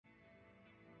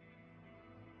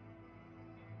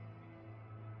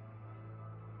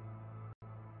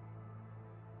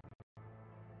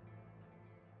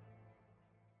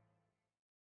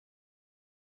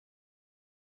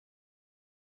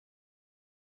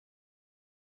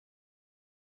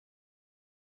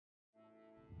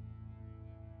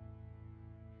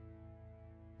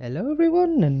Hello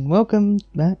everyone and welcome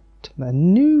back to my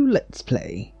new Let's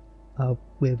Play.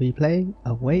 We'll be playing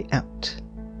A Way Out.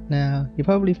 Now you're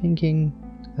probably thinking,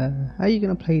 how are you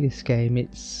going to play this game?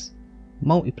 It's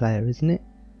multiplayer, isn't it?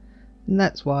 And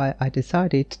that's why I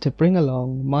decided to bring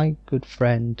along my good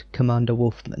friend Commander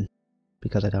Wolfman,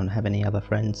 because I don't have any other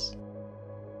friends.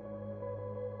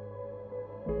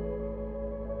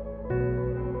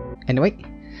 Anyway,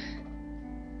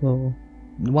 well,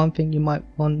 one thing you might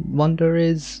wonder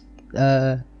is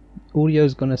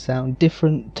audio's gonna sound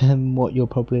different than what you're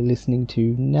probably listening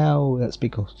to now. That's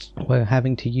because we're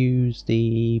having to use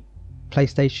the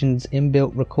PlayStation's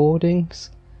inbuilt recordings,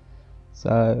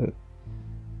 so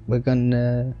we're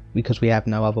gonna, because we have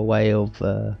no other way of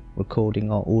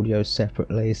recording our audio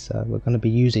separately, so we're gonna be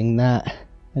using that.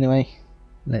 Anyway,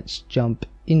 let's jump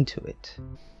into it.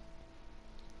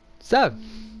 So,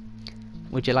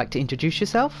 would you like to introduce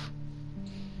yourself?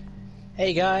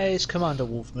 Hey guys, Commander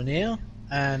Wolfman here,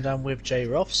 and I'm with J.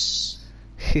 Roths.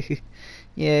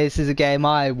 Yeah, this is a game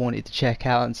I wanted to check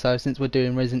out, and so since we're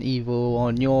doing Resident Evil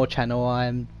on your channel,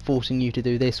 I'm forcing you to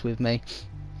do this with me.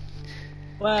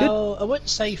 Well, I wouldn't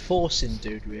say forcing,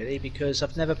 dude, really, because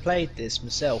I've never played this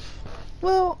myself.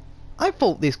 Well, I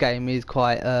thought this game is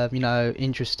quite,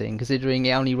 interesting, considering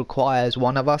it only requires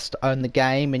one of us to own the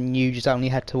game, and you just only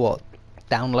had to,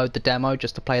 download the demo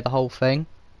just to play the whole thing?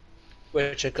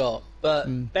 Which I got, but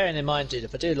bearing in mind, dude,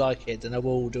 if I do like it, then I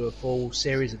will do a full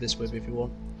series of this with you if you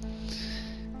want.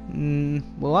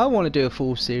 Well, I want to do a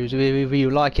full series whether you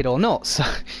like it or not, so...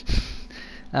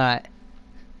 Alright.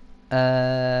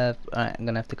 Alright, I'm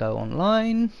gonna have to go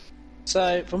online.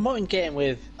 So, from what I'm getting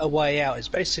with A Way Out, it's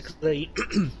basically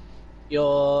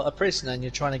you're a prisoner and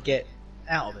you're trying to get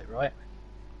out of it, right?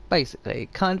 Basically,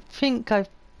 kind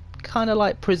of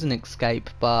like Prison Escape,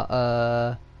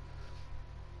 but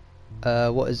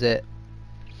what is it?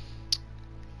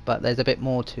 But there's a bit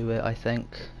more to it, I think.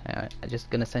 Alright, I'm just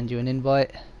gonna send you an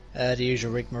invite. The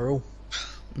usual rigmarole.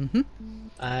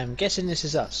 I'm guessing this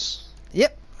is us.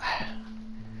 Yep.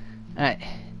 Alright,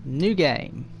 new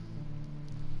game.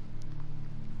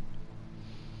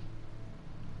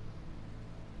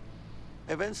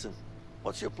 Hey Vincent,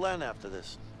 what's your plan after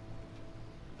this?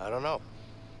 I don't know.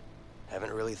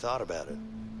 Haven't really thought about it.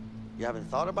 You haven't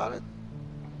thought about it?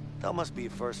 That must be a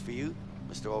first for you,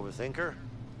 Mr. Overthinker.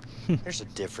 There's a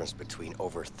difference between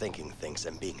overthinking things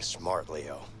and being smart,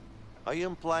 Leo. Are you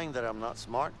implying that I'm not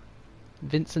smart?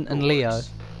 Vincent and Your Leo. words,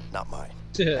 not mine.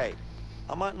 Hey,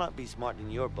 I might not be smart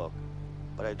in your book,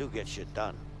 but I do get shit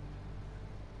done.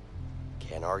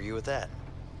 Can't argue with that.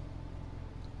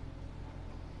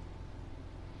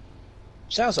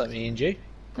 Sounds like me and you.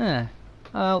 Yeah.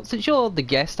 Since you're the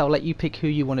guest, I'll let you pick who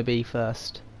you want to be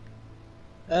first.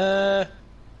 So...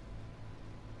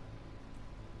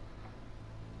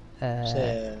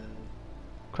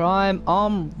 Crime,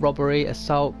 armed robbery,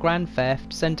 assault, grand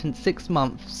theft, sentenced 6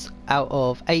 months out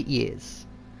of 8 years.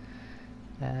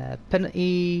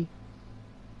 Penalty,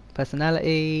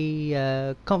 personality,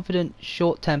 confident,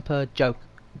 short temper,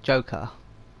 joker.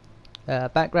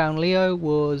 Background: Leo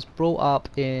was brought up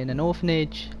in an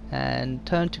orphanage and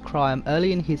turned to crime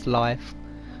early in his life.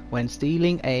 When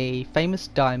stealing a famous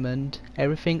diamond,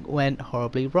 everything went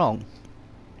horribly wrong.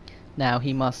 Now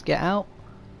he must get out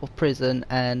of prison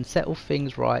and settle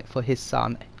things right for his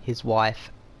son, his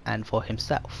wife, and for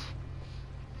himself.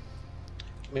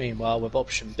 Meanwhile, with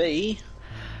option B...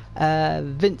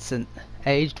 Vincent,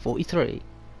 aged 43.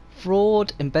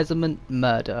 Fraud, embezzlement,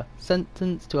 murder.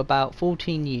 Sentenced to about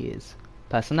 14 years.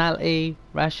 Personality: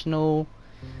 rational,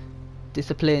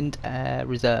 disciplined,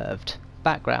 reserved.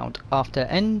 Background: after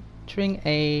entering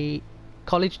a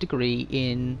college degree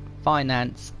in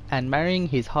finance and marrying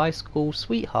his high school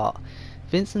sweetheart,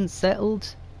 Vincent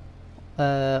settled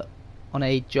on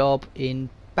a job in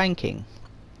banking.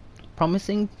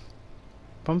 Promising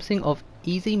of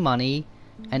easy money,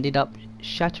 ended up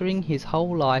shattering his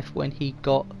whole life when he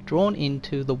got drawn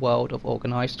into the world of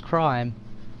organised crime.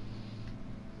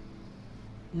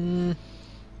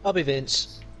 I'll be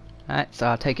Vince. Alright, so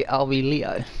I'll take it I'll be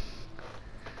Leo.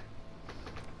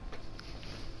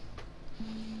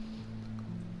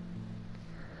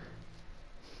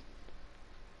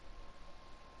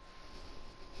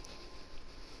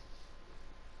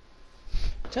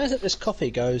 Turns out this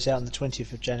coffee goes out on the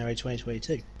 20th of January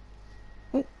 2022.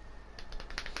 Ooh.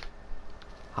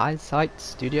 Hindsight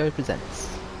Studio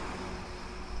presents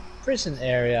Prison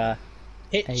area.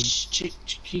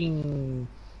 Hitching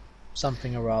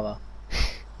something or other.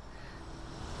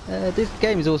 this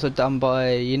game is also done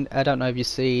by, I don't know if you've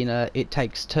seen It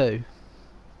Takes Two.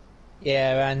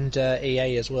 Yeah, and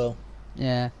EA as well.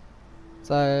 Yeah.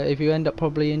 So if you end up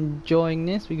probably enjoying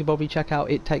this, we could probably check out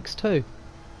It Takes Two.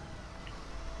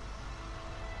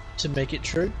 To make it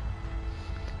true.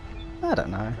 I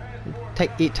don't know.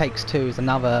 It Takes Two is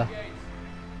another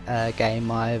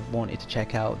game I've wanted to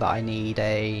check out that I need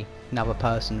another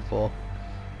person for.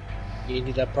 You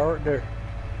need a partner.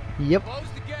 Yep. Close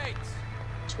the gates.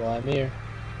 That's why I'm here.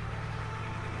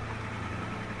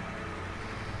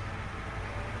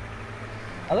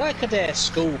 I like how their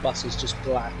school bus is just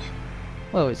black.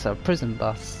 Well, it's a prison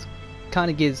bus.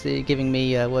 Kind of giving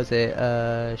me was it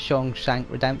Shawshank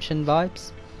Redemption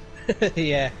vibes?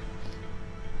 Yeah.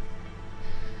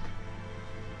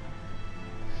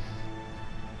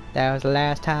 That was the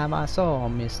last time I saw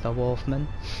Mr. Wolfman.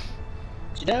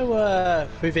 Do you know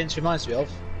who Vince reminds me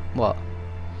of? What?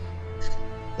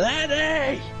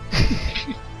 Lenny!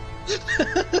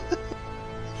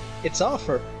 It's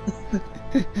Arthur.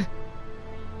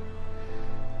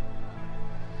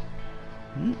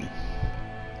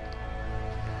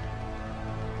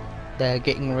 They're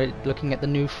looking at the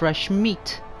new fresh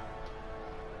meat.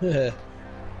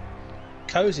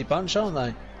 Cozy bunch, aren't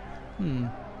they?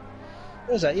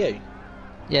 Was that you?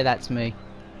 Yeah, that's me.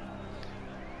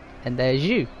 And there's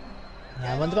you.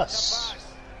 I'm on the bus.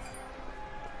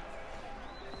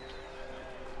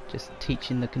 Just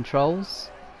teaching the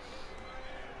controls.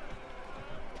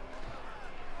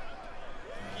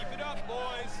 Keep it up,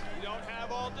 boys. You don't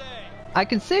have all day. I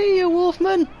can see you,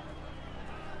 Wolfman!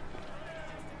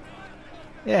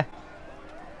 Yeah.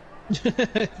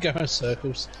 Go in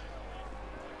circles.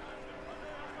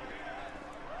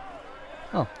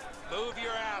 Oh. Move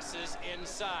your asses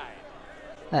inside.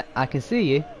 I can see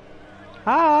you.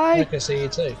 Hi! I can see you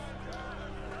too.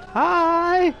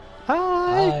 Hi!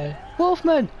 Hi! Hi.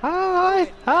 Wolfman!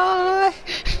 Hi! Hi!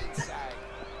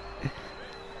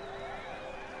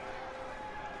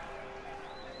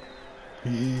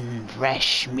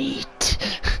 Fresh meat.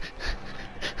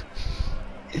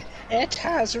 It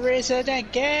has risen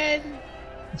again!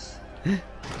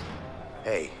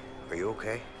 Hey, are you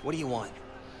okay? What do you want?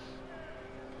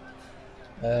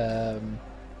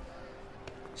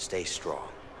 Stay strong.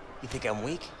 You think I'm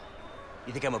weak?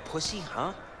 You think I'm a pussy,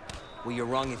 huh? Well, you're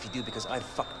wrong if you do, because I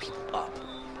fuck people up.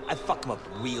 I fuck them up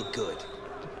real good.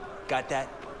 Got that?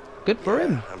 Good for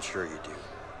him. I'm sure you do.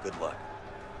 Good luck.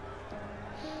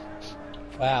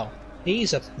 Wow.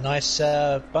 He's a nice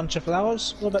bunch of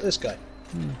flowers. What about this guy?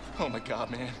 Oh my god,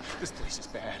 man. This place is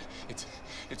bad.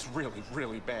 It's really,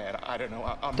 really bad. I don't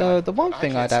know. The one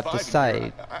thing I'd have to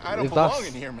say, I don't with belong us,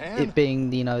 in here, man. it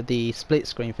being, you know, the split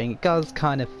screen thing, it does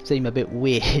kind of seem a bit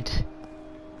weird.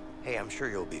 Hey, I'm sure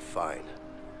you'll be fine.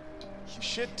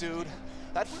 Shit, dude.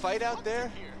 That fight out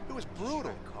there, it was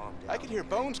brutal. Calm down. I could hear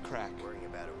bones crack. Worrying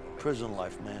about it will make Prison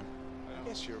life, man. I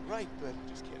guess you're right, but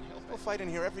people fight in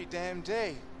here every damn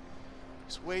day.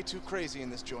 It's way too crazy in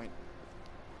this joint.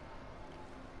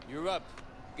 You're up.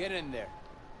 Get in there.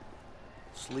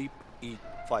 Sleep, eat,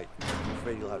 fight. I'm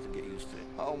afraid you'll have to get used to it.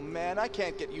 Oh man, I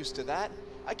can't get used to that.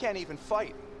 I can't even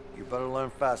fight. You better learn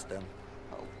fast then.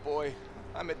 Oh boy,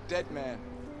 I'm a dead man.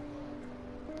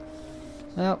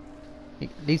 Well, at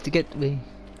least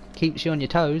keeps you on your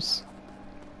toes.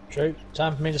 True.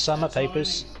 Time for me to sign my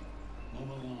papers.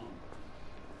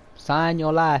 Sign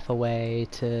your life away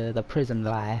to the prison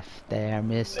life there,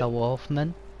 Mr.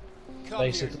 Wolfman. Come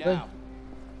Basically. here now.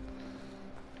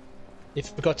 You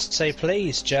forgot to say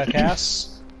please,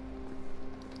 jerkass.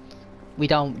 We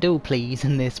don't do please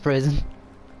in this prison.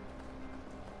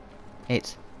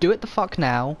 It's do it the fuck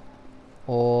now,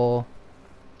 or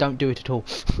don't do it at all.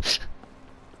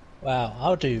 Wow,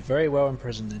 I'll do very well in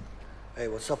prison then. Hey,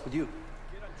 what's up with you?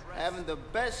 Having the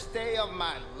best day of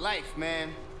my life,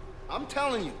 man. I'm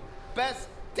telling you, best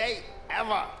day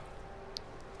ever.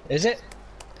 Is it?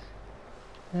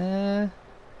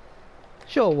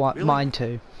 Sure, what? Really? Mine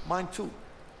too. Mine too.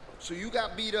 So you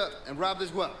got beat up and robbed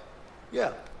as well?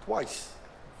 Yeah, twice.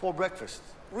 For breakfast.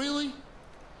 Really?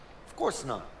 Of course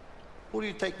not. Who do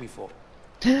you take me for?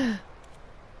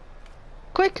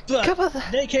 Quick,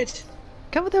 Naked!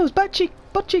 cover those butt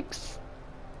cheeks.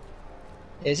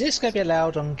 Is this going to be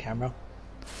allowed on camera?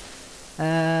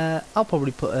 I'll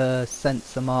probably put a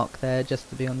censor mark there just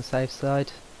to be on the safe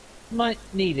side. Might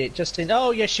need it just in.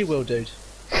 Oh, yes, you will, dude.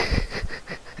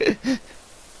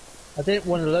 I didn't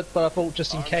want to look, but I thought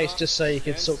just in case, just so you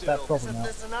could sort that problem out.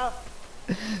 This enough?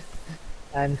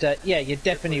 And yeah, you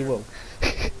definitely will.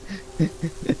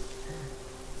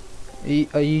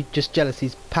 Are you just jealous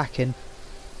he's packing?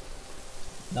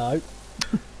 No.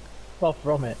 Far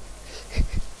from it.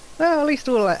 Well, at least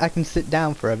I can sit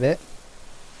down for a bit.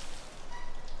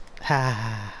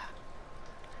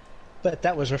 But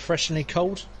that was refreshingly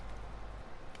cold.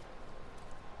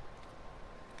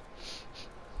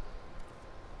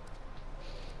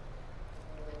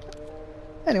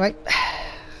 Anyway,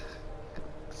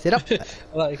 sit up.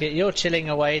 Like, you're chilling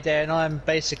away there, and I'm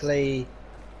basically,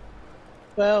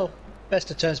 well, best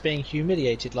of terms, being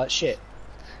humiliated like shit.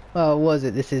 Well, was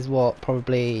it? This is what,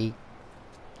 probably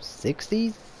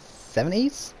 60s,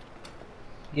 70s?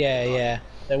 Yeah.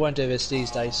 They won't do this these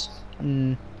days.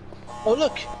 Mm. Oh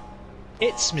look,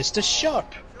 it's Mr.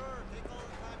 Sharp.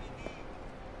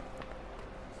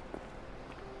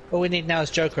 All we need now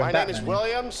is Joker My and name Batman. is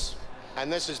Williams,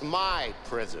 and this is my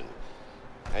prison.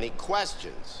 Any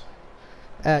questions?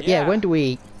 Yeah, when do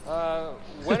we...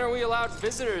 When are we allowed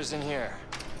visitors in here?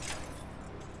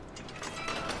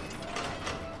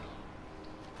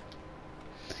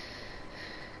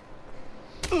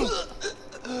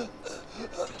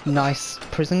 Nice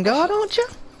prison guard, aren't you?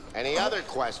 Any other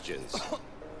questions?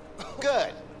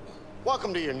 Good.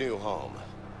 Welcome to your new home.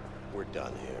 We're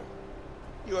done here.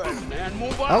 You heard it, man.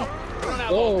 Move on. We don't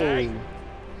have all day.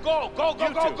 Go, go,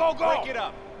 go, go, go, go. Break it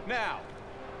up. Now.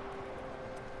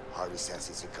 Harvey says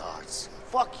he's your guards.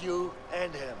 Fuck you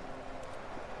and him.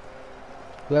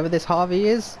 Whoever this Harvey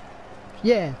is?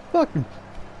 Yeah, fuck him.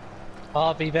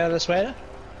 Harvey Valenzuela?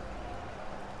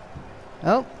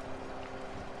 Oh.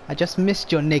 I just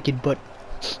missed your naked butt.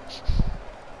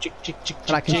 Chick, chick, chick,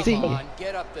 But I can chick. see Come you. on,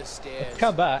 get up the stairs.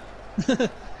 Come back.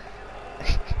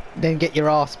 Then get your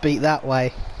ass beat that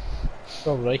way.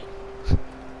 Probably.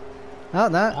 Oh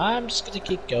no, I'm just gonna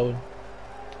keep going.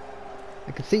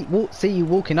 I can see you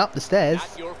walking up the stairs.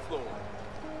 Not your floor.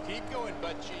 Keep going,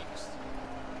 butt cheeks.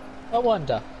 I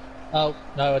wonder. Oh,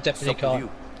 no, I definitely What's up with can't.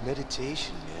 you?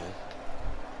 Meditation, man.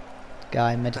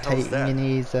 Guy hell's meditating that? in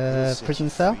his It'll set prison you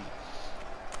cell. free.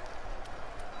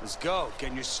 Let's go. Get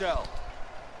in your cell.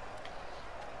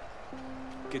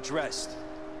 Get dressed.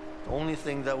 The only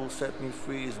thing that will set me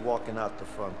free is walking out the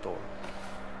front door.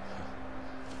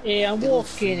 Yeah, I'm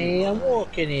walking here, I'm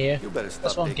walking here. You better stop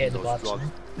That's what I'm taking getting the those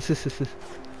vibes drugs. from.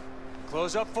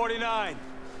 Close up 49.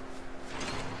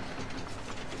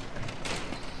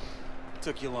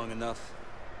 Took you long enough.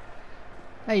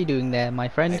 How you doing there, my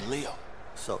friend? Hey, Leo.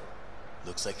 So,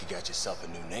 Looks like you got yourself a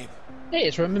new neighbor. Hey,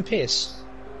 it's Roman Pierce.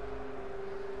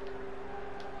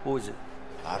 who is it?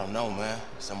 I don't know, man.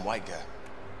 Some white guy.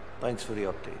 Thanks for the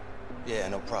update. Yeah,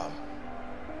 no problem.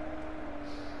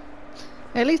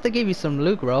 At least they gave you some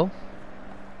loot roll.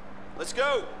 Let's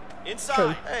go. Inside.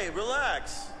 True. Hey,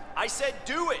 relax. I said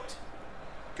do it.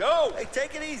 Go. Hey,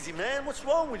 take it easy, man. What's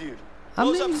wrong with you?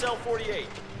 Close mean- up cell 48.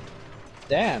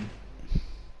 Damn.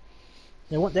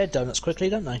 They want their donuts quickly,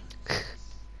 don't they?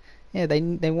 Yeah, they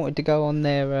wanted to go on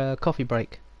their coffee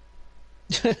break.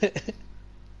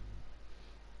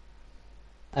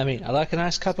 I mean, I like a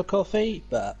nice cup of coffee,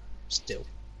 but still.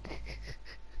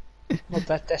 Not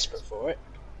that desperate for it.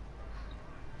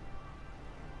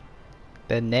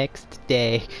 The next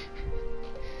day. Hey,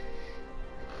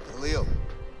 Leo,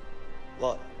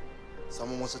 What?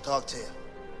 someone wants to talk to you.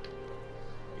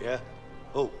 Yeah?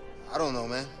 Who? I don't know,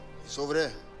 man. It's over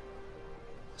there.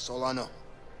 That's all I know.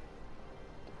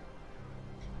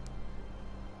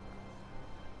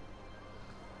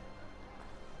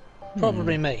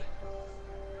 Probably me.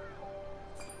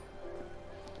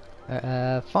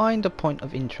 Find a point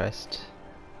of interest.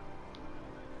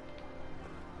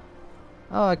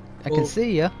 Oh, I can Well-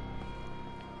 see you.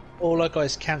 All I got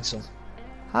is cancel.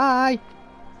 Hi.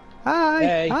 Hi.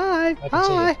 Hey, Hi. I can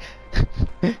see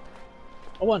Hi.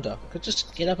 I wonder, could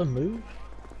just get up and move?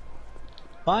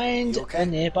 Find You okay? a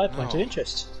nearby point of No.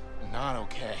 interest. Not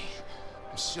okay.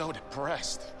 I'm so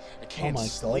depressed. I can't my God.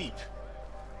 sleep.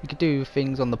 You could do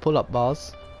things on the pull-up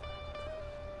bars.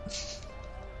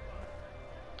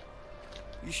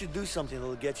 You should do something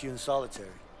that'll get you in solitary.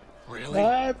 Really?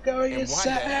 I'm going And why the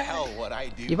inside. hell would I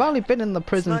do You've that? only been in the It's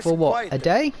prison nice for and what, quiet a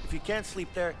there. day? If you can't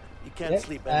sleep there, you can't Yep,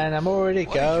 sleep and anywhere. I'm already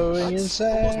What are you going nuts?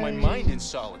 inside. I lost my mind in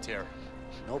solitary.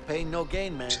 No pain, no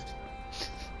gain, man.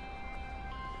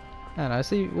 I don't know.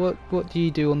 See, what do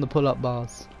you do on the pull-up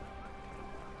bars?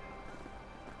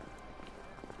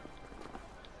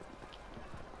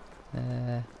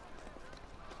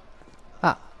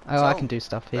 Oh, I So, can do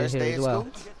stuff here First day as at well.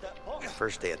 school?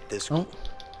 First day at this Oh. school.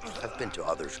 I've been to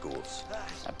other schools.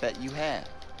 I bet you have.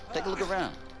 Take a look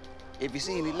around. If you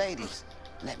see any ladies,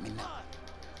 let me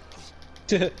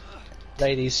know.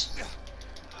 Ladies.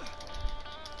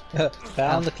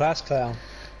 Found the class clown.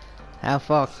 How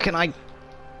far can I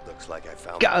Looks like I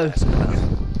found go? the last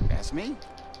clown. That's me?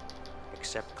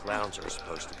 Except clowns are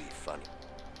supposed to be funny.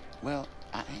 Well,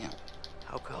 I am.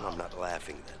 How come I'm not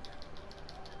laughing then?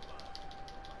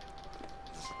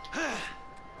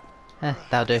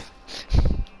 That'll do.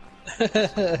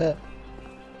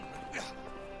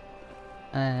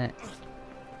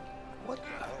 What the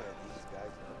hell are these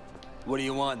guys up What do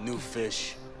you want, new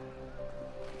fish?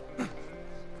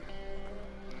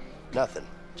 Nothing.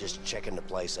 Just checking the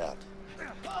place out.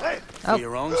 Hey! For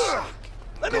your own sake.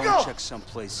 Let go me go! and check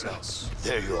someplace else.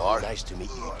 There you are. Nice to meet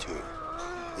you too.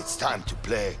 It's time to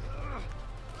play.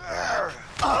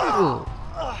 Ooh.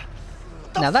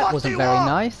 Now that wasn't very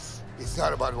nice. It's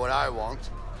not about what I want.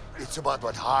 It's about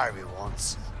what Harvey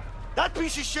wants. That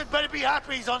piece of shit better be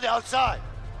happy he's on the outside.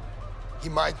 He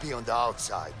might be on the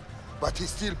outside, but he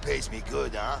still pays me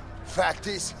good, huh? Fact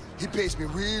is, he pays me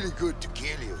really good to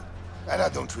kill you. And I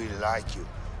don't really like you.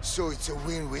 So it's a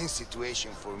win-win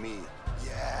situation for me.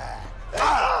 Yeah.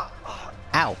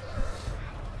 Ow.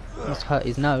 Must hurt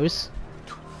his nose.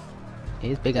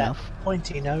 He is big That enough.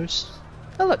 pointy nose.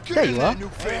 Oh look, there you are.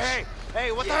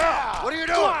 Hey, what the hell? What are you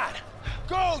doing? Come on.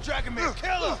 Go, Dragon Man,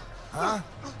 kill him! Huh?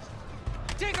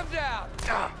 Take him down!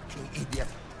 You idiot.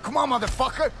 Come on,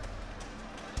 motherfucker!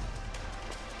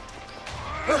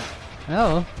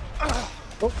 Oh.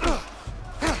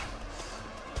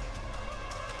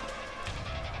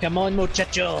 Come on,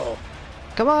 muchacho.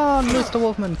 Come on, Mr.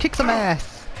 Wolfman, kick some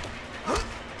ass.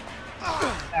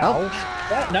 Ow.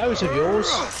 That nose of yours.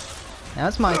 Now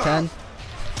it's my turn.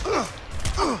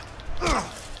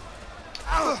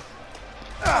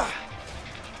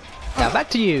 Now back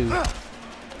to you.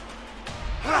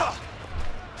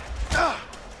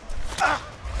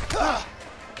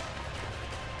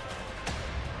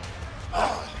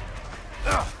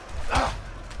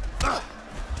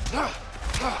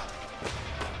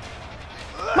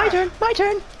 My turn, my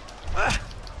turn.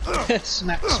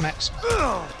 Smack, smack, smack.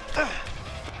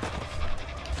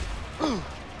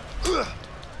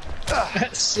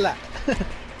 Slap.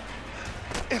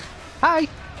 Hi.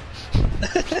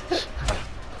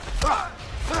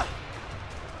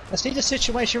 I see the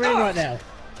situation we're in right now.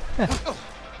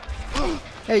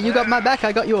 Hey, you got my back,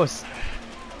 I got yours.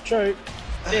 True.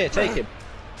 Here, take him.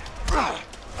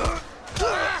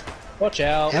 Watch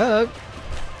out. Hello.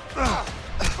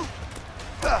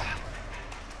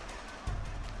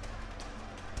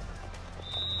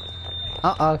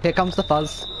 Uh-oh, here comes the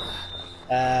fuzz.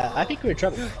 I think we're in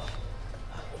trouble.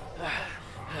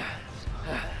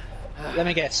 Let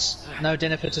me guess. No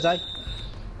dinner for today?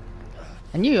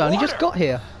 And you only just got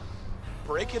here.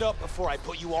 Break it up before I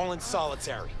put you all in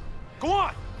solitary. Go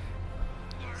on!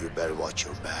 You better watch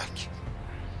your back.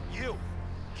 You!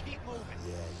 Keep moving.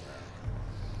 Yeah.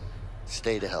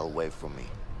 Stay the hell away from me,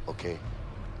 okay?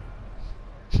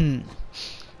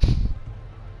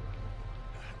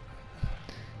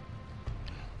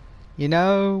 You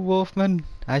know, Wolfman,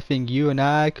 I think you and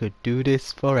I could do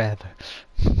this forever.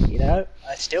 You know,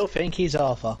 I still think he's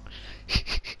Arthur.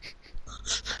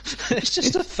 It's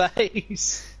just a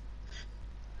face.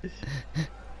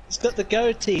 He's got the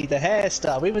goatee, the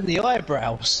hairstyle, even the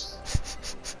eyebrows.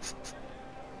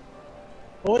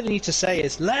 All you need to say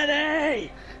is,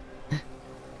 Lenny!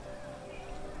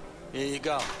 Here you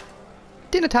go.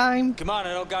 Dinner time! Come on,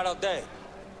 I don't got all day.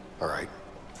 All right.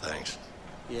 Thanks.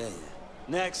 Yeah.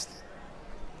 Next.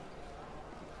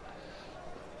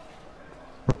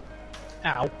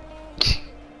 Ow.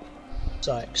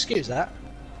 Sorry, excuse that.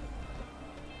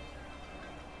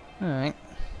 Alright.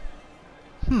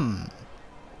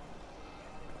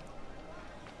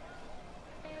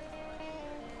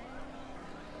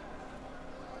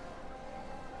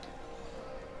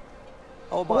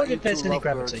 How I about wonder you if there's two any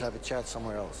lovebirds gravity. have a chat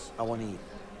somewhere else? I want to eat.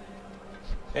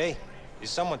 Hey, is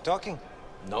someone talking?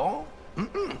 No?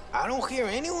 I don't hear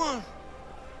anyone.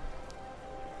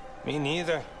 Me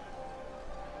neither.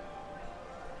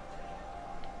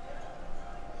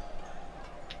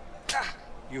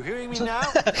 You hearing me now?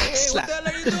 Hey, what the hell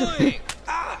are you doing?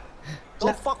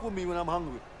 Don't fuck with me when I'm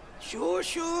hungry. Sure.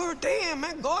 Damn,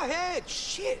 man, go ahead.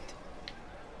 Shit.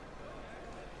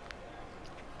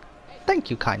 Thank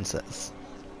you, kind sirs.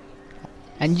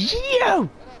 And you!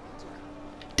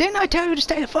 Didn't I tell you to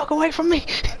stay the fuck away from me?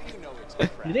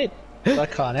 You did. But I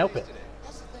can't help it.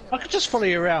 I could just follow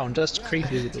you around, just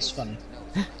creepy with this funny.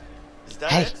 Is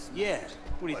that Hey. it? Yeah.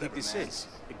 What do you think this is?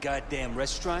 A goddamn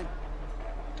restaurant?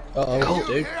 Uh-oh,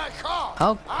 dude. Here I come!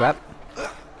 Oh, crap.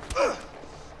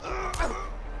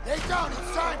 Lay down,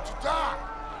 it's time to die!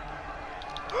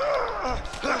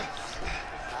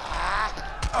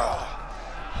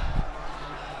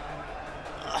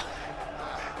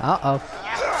 Uh-oh.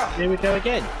 Here we go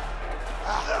again.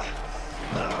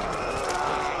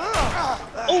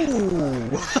 Ooh!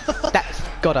 That's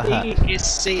gotta hurt. He is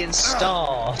seeing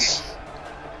stars.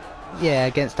 Yeah,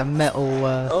 against a metal,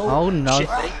 oh no. shit,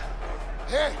 mate.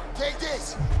 Here, take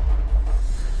this!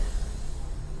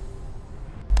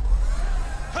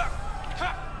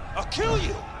 I'll kill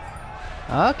you.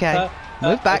 Okay,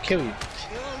 move I'll back. kill you.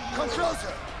 Kill Come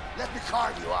closer. Let me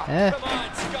carve you up. Yeah. Come on,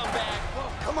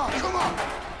 scumbag. Come on, come on.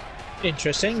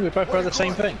 Interesting. We both read the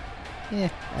same thing. Yeah.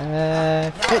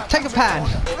 Hey, take a pan.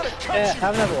 Yeah,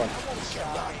 have another one.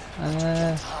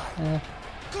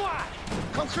 Come on.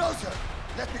 Come closer.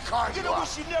 Let me carve you You know up.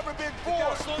 what you've never been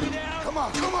for. Slow me down. Come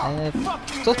on, come on.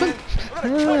 Fuck you, Saucepan. man. I'm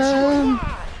gonna cut you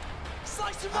up.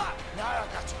 Slice him up. Now I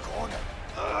got you cornered.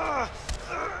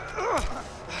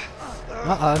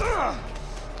 Uh-oh.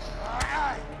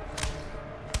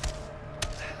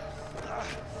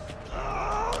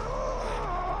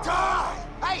 Die!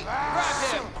 Hey, grab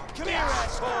him. Come here,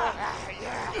 asshole.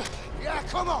 Yeah,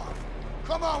 come on.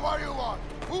 Come on, what do you want?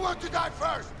 Who wants to die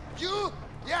first? You?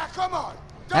 Yeah, come on.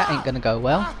 That ain't gonna go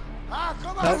well.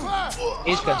 Come on, Nope. first.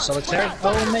 He's going solitary.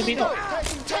 Oh, maybe not.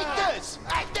 Take this.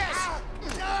 Like this.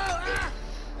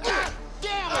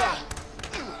 Damn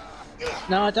it.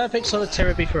 No, I don't think solitary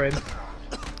would be for him.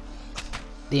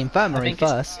 The infirmary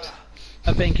first.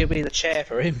 I think it'll be the chair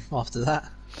for him after that.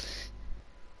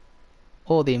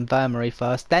 Or the infirmary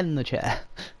first, then the chair.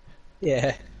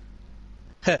 Yeah.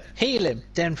 Heal him,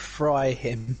 then fry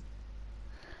him.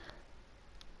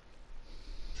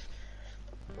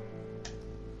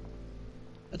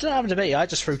 I don't know what happened to me, I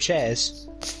just threw chairs.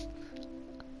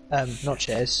 Not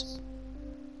chairs.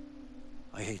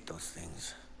 I hate those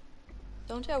things.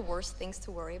 Don't you have worse things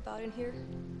to worry about in here?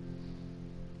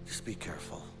 Just be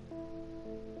careful.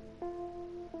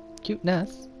 Cute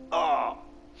nurse. Oh.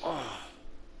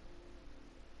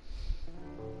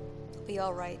 It'll be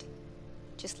alright.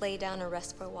 Just lay down and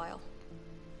rest for a while.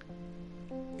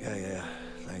 Yeah,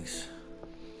 thanks.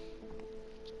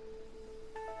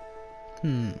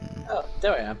 Oh,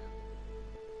 there I am.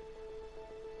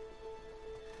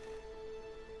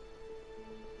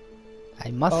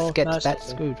 I must get no, that it's not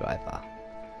screwdriver.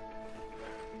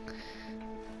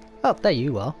 Oh, there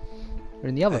you are. You're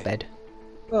in the other bed.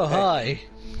 Oh, hi.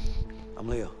 I'm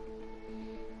Leo.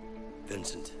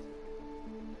 Vincent.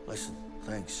 Listen,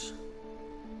 thanks.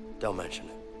 Don't mention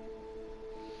it.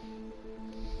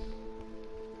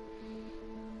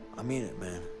 I mean it,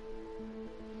 man.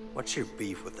 What's your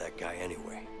beef with that guy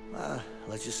anyway?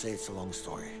 Let's just say it's a long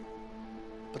story.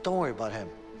 But don't worry about him.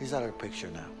 He's out of the picture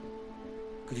now.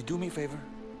 Could you do me a favor?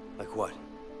 Like what?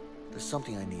 There's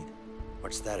something I need.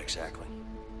 What's that exactly?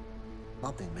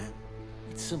 Nothing, man.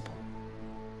 It's simple.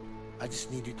 I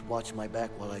just need you to watch my back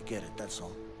while I get it, that's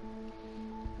all.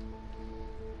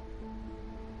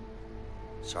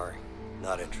 Sorry,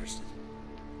 not interested.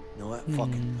 You know what? Fuck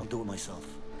it. I'll do it myself.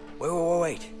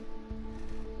 Wait.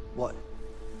 What?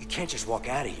 You can't just walk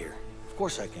out of here. Of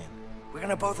course I can. We're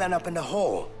gonna both end up in the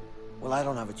hole. Well, I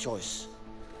don't have a choice.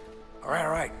 All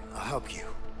right. I'll help you.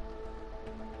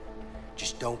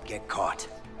 Just don't get caught.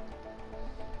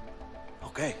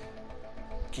 Okay.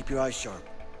 Keep your eyes sharp.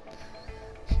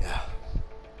 Yeah.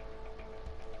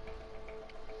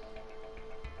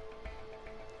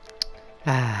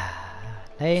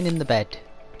 Laying in the bed.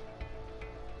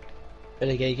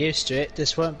 Better get used to it.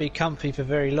 This won't be comfy for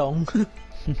very long.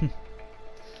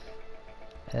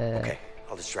 Okay,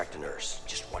 I'll distract the nurse.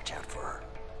 Just watch out for her.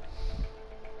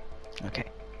 Okay.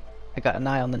 I got an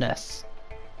eye on the nurse.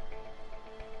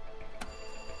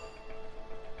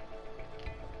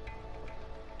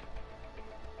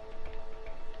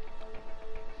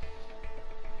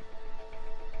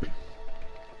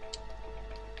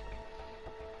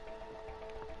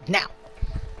 Now.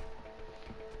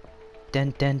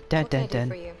 Dun dun dun dun dun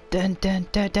dun dun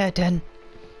dun dun dun.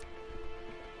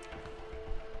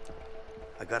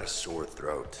 I got a sore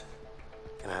throat.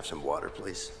 Can I have some water,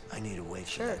 please? I need to wait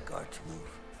for that guard to move.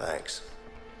 Thanks.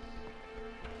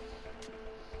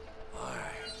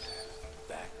 Alright.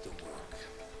 Back to work.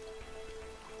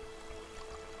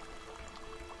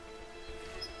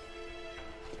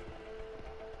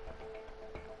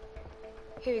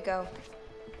 Here you go.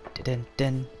 Dun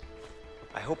dun.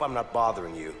 I hope I'm not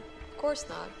bothering you. Of course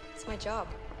not. It's my job.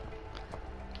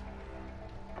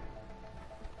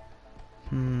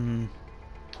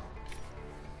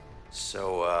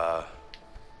 So,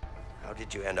 how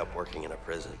did you end up working in a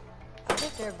prison? I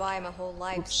lived nearby my whole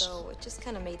life, so it just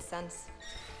kind of made sense.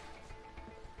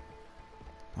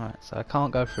 Alright, so I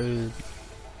can't go through.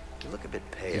 You look a bit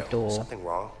pale. door. Something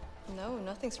wrong? No,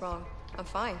 nothing's wrong. I'm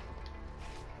fine.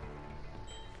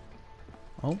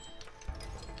 Oh.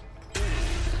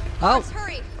 Let's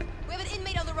hurry! We have an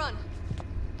inmate on the run.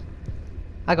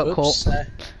 I got caught.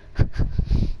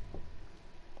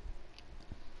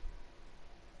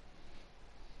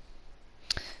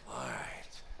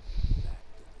 Alright.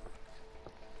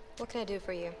 What can I do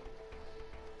for you?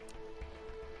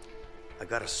 I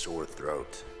got a sore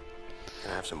throat.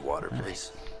 Can I have some water,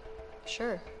 please?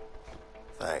 Sure.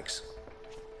 Thanks.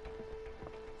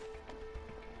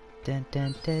 Dun,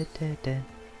 dun, dun, dun, dun.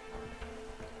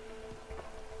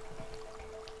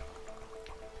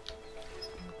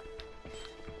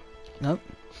 Nope.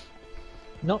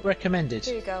 Not recommended.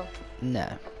 Here you go.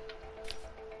 No.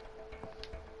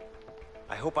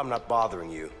 I hope I'm not bothering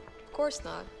you. Of course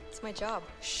not. It's my job.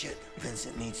 Shit,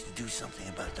 Vincent needs to do something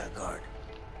about that guard.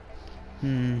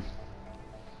 Hmm.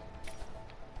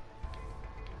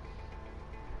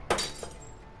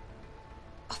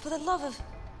 Oh, for the love of...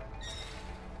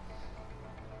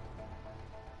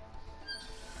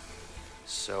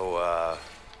 So,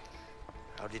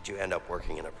 how did you end up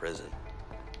working in a prison?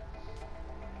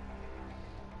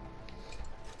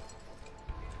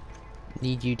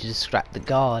 Need you to distract the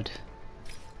guard.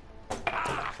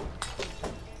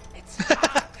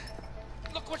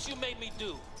 Look what you made me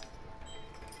do.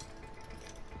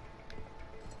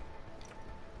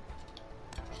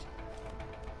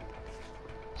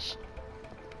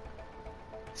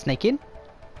 Snake in?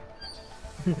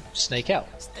 Snake out.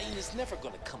 Stain is never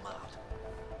gonna come out.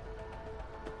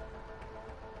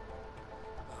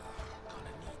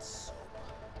 Gonna need soap.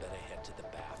 Better head to the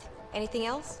bathroom. Anything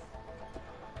else?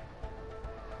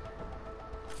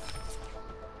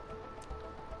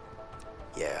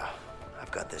 Yeah,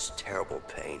 I've got this terrible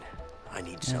pain. I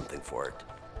need something for it.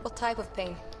 What type of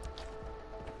pain?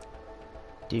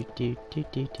 Do do do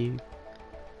do do.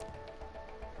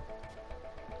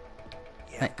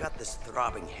 Yeah, I've got this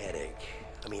throbbing headache.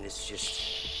 I mean, it's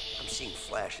just... I'm seeing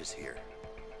flashes here.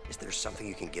 Is there something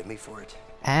you can give me for it?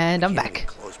 And I'm I can't back. even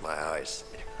close my eyes.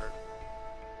 It hurts.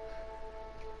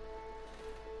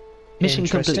 Mission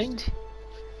Interesting. complete.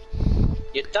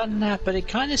 You've done that, but it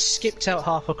kind of skipped out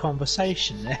half a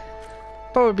conversation there.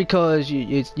 Probably because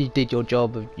you did your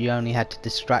job. You only had to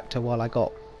distract her while I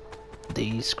got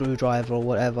the screwdriver or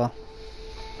whatever.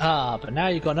 Ah, but now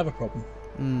you've got another problem.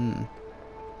 Hmm.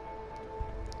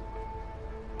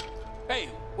 Hey,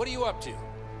 what are you up to?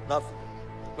 Nothing.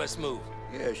 Let's move.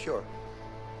 Yeah, sure.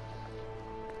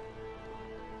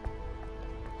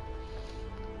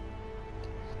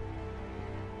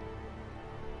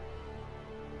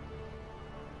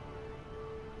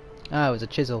 Ah, it was a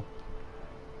chisel.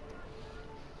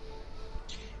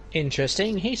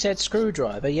 Interesting. He said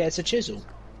screwdriver. Yeah, it's a chisel.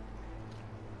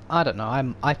 I don't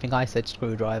know. I think I said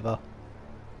screwdriver.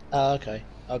 Oh, okay.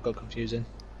 I got confusing.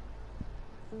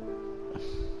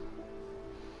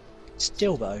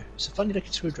 Still though, it's a funny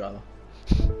looking screwdriver.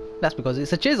 That's because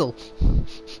it's a chisel.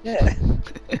 Yeah.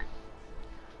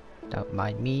 Don't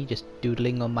mind me just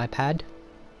doodling on my pad.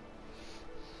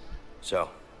 So,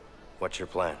 what's your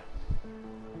plan?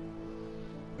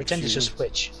 Pretend it's a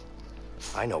switch.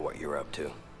 I know what you're up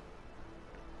to.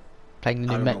 Playing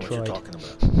the I new don't know what you're Metroid.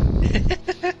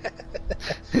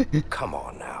 talking about. Come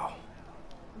on now.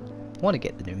 Want to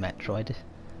get the new Metroid.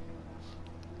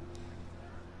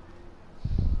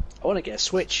 I want to get a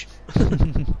Switch.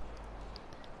 If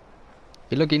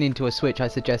you're looking into a Switch, I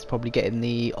suggest probably getting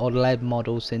the OLED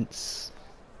model, since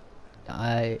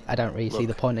I don't really see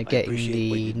the point of getting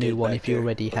the new one if you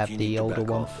already have the older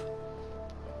one.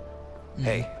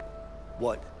 Hey.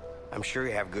 What? I'm sure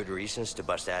you have good reasons to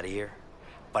bust out of here,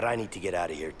 but I need to get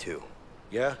out of here too.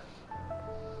 Yeah?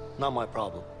 Not my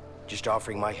problem. Just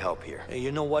offering my help here. Hey,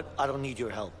 you know what? I don't need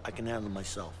your help. I can handle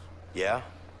myself. Yeah?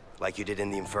 Like you did in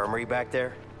the infirmary back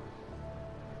there?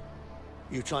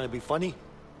 You trying to be funny?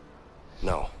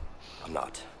 No, I'm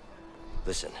not.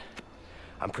 Listen,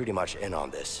 I'm pretty much in on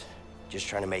this. Just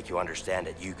trying to make you understand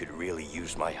that you could really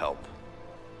use my help.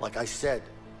 Like I said,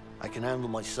 I can handle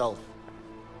myself.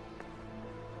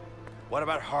 What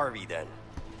about Harvey then?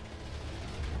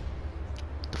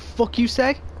 The fuck you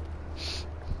say?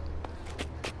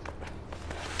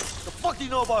 The fuck do you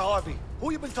know about Harvey?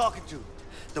 Who you been talking to?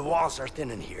 The walls are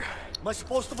thin in here. Am I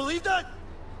supposed to believe that?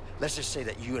 Let's just say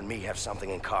that you and me have something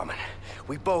in common.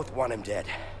 We both want him dead.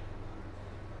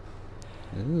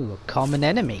 Ooh, a common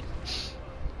enemy.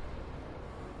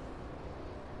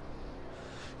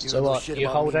 So what, you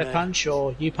hold I punch,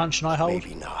 or you punch and I hold?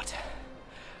 Maybe not.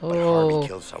 But Harvey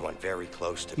killed someone very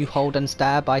close to me. You hold and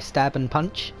stab, I stab and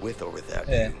punch? With or without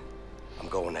Yeah. you. I'm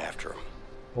going after him.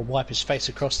 We'll wipe his face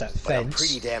across that But I'm fence.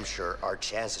 pretty damn sure our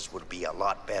chances would be a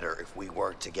lot better if we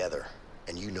worked together.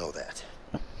 And you know that.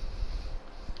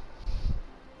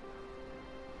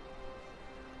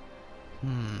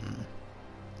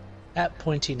 That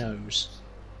pointy nose.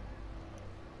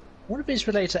 What if he's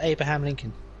related to Abraham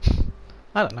Lincoln?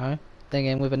 I don't know.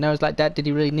 Thinking with a nose like that, did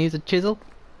he really need a chisel?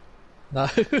 No.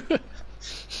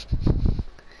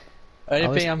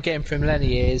 Only thing I'm getting from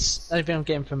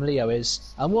Leo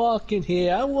is, I'm walking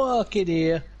here, I'm walking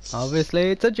here.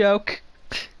 Obviously, it's a joke.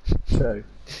 true.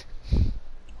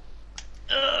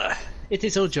 It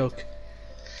is all joke.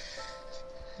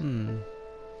 Hmm.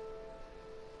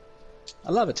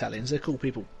 I love Italians, they're cool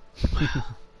people.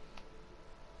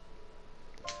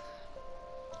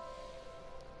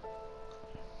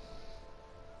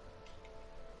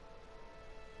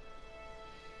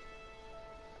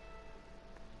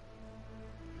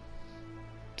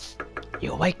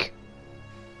 You awake?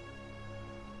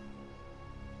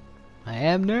 I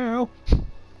am now.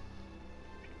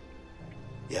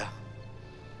 Yeah.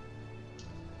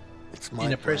 It's my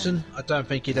In a prison, I don't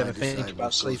think you'd plan. ever I decide think what about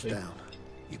goes sleeping. down.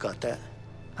 You got that?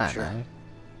 I Sure. know.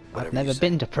 Whatever I've never you say.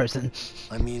 been to prison.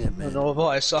 I mean it, man. No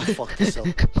advice. You fuck this up,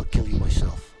 I'll kill you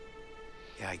myself.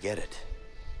 Yeah, I get it.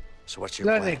 So what's your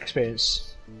Learning plan?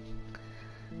 experience.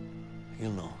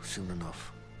 You'll know soon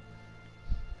enough.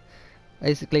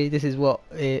 Basically, this is what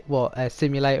a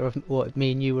simulator of what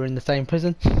me and you were in the same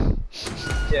prison.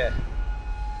 Yeah.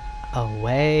 A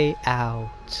way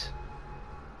out.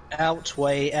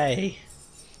 Outweigh A.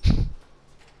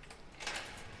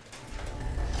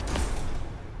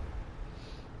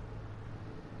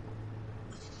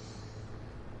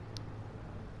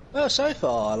 Well, so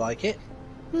far I like it.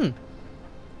 Hmm.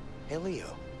 Hey,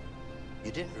 Leo.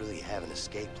 You didn't really have an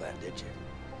escape plan, did you?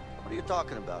 What are you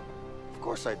talking about? Of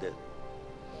course I did.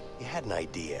 You had an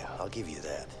idea, I'll give you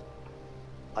that.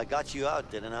 I got you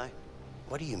out, didn't I?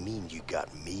 What do you mean you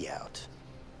got me out?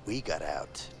 We got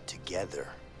out together.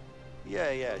 Yeah,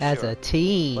 As sure. a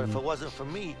team. But if it wasn't for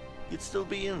me, you'd still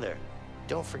be in there.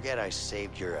 Don't forget I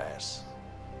saved your ass.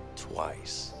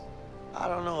 Twice. I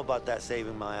don't know about that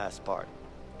saving my ass part,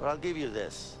 but I'll give you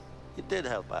this. You did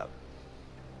help out.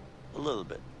 A little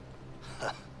bit.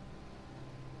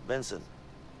 Vincent,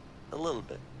 a little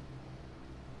bit.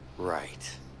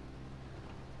 Right.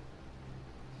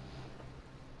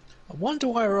 I wonder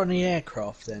why we're on the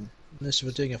aircraft then. Unless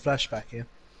we're doing a flashback here.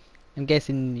 I'm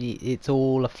guessing it's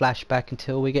all a flashback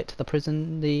until we get to the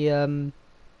prison, the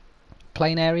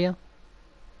plane area.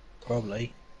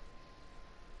 Probably.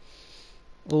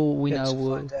 All we Get to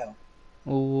know, find out.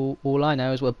 all I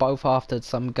know is we're both after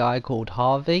some guy called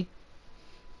Harvey.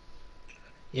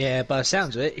 Yeah, by the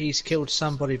sounds of it, he's killed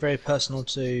somebody very personal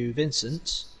to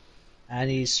Vincent, and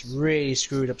he's really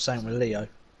screwed up something with Leo.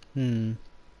 Hmm.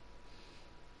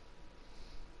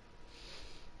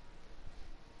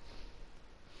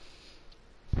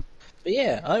 But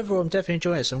yeah, overall I'm definitely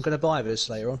enjoying this. I'm going to buy this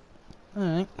later on.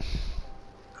 Alright.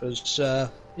 Because,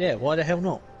 yeah, why the hell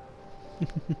not?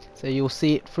 So you'll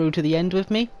see it through to the end with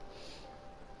me?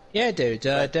 Yeah, dude,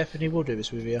 definitely will do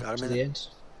this with you Got a to minute? the end.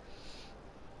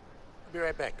 I'll be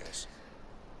right back, guys.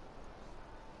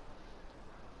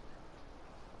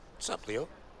 What's up, Leo?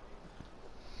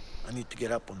 I need to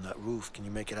get up on that roof. Can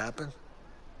you make it happen?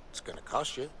 It's gonna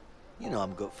cost you. You know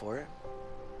I'm good for it.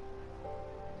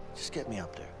 Just get me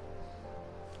up there.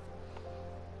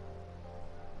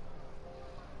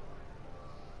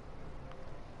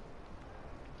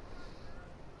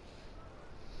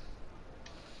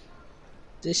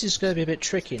 This is going to be a bit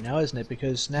tricky now, isn't it?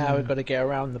 Because now we've got to get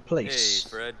around the police. Hey,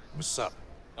 Fred. What's up?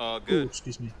 All good. Ooh,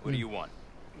 excuse me. What do you want?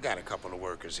 Got a couple of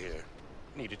workers here.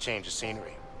 Need to change the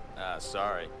scenery.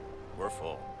 Sorry. We're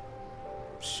full.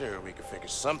 Sure, we could figure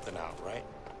something out, right?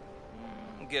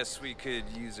 Guess we could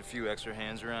use a few extra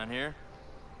hands around here.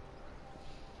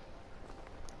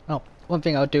 Oh, one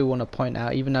thing I do want to point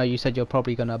out, even though you said you're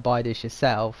probably going to buy this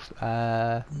yourself,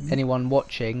 anyone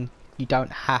watching, you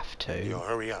don't have to. Yo,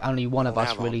 hurry up. Only one of Don't us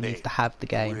have all really day. needs to have the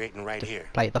game We're waiting right to here.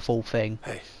 play the full thing.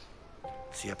 Hey,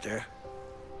 see up there?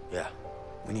 Yeah.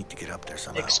 We need to get up there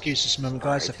somehow. Excuse us a moment,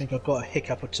 guys. I think I've got a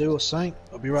hiccup or two or something.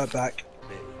 I'll be right back.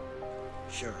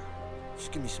 Sure.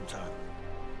 Just give me some time.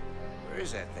 Where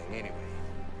is that thing, anyway?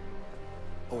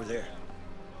 Over there.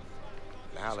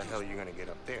 Now, how the hell are you gonna get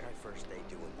up there? My first day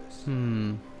doing this.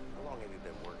 Hmm. How long have you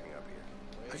been working up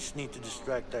here? I just need to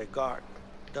distract that guard.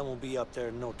 Then we'll be up there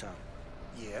in no time.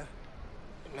 Yeah?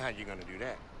 And how you gonna do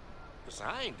that? Because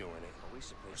I ain't doing it. Are we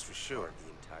supposed That's to for sure.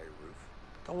 the entire roof?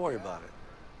 Don't worry about it.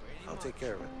 I'll take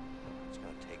care of it. It's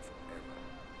gonna take forever.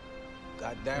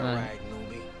 Got that Right. right,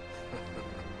 newbie.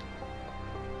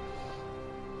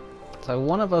 So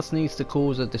one of us needs to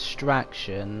cause a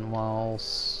distraction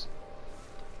whilst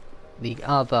the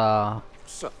other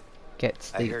So,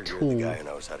 gets I the heard you're tool. the guy who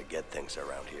knows how to get things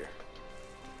around here.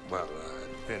 well,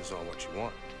 depends on what you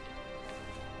want.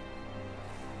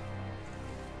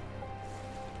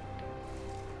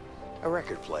 A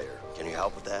record player. Can you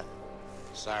help with that?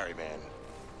 Sorry, man.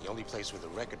 The only place with a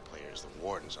record player is the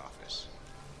warden's office.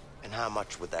 And how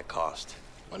much would that cost?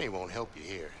 Money won't help you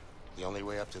here. The only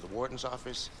way up to the warden's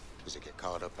office is to get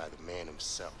called up by the man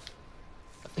himself.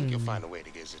 I think you'll find a way to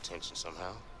get his attention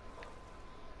somehow.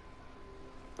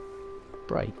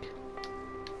 Break.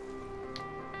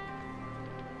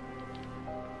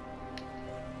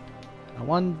 I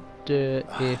wonder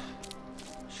if...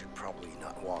 Should probably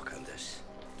not walk on this.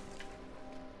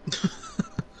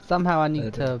 Somehow I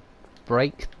need to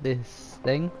break this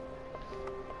thing.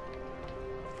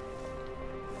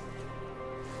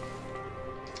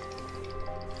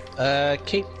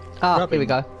 Keep rubbing. Here we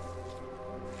go.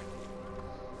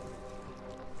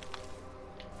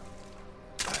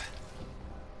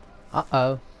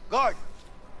 Uh-oh. Guard!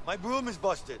 My broom is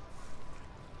busted.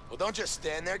 Well, don't just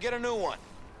stand there. Get a new one.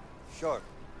 Sure.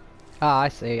 Ah, I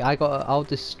see. I'll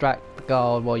distract the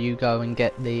guard while you go and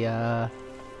get the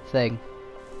thing.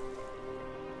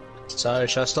 So,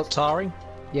 should I stop tarring?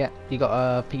 Yeah, you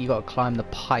gotta climb the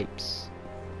pipes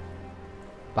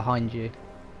behind you.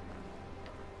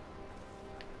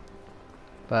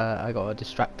 But I gotta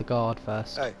distract the guard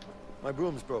first. Hey, my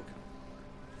broom's broken.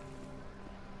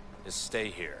 Just stay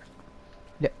here.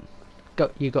 Yep.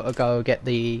 You gotta go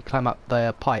climb up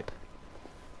the pipe.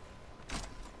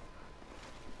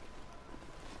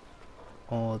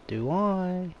 Or do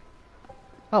I?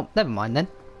 Oh, never mind then.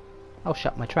 I'll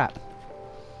shut my trap.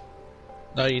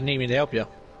 No, you need me to help you.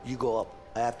 You go up.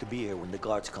 I have to be here when the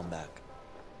guards come back.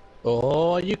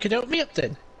 Or you can help me up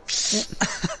then. Yep.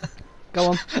 Go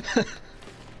on.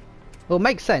 Well, it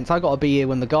makes sense. I gotta be here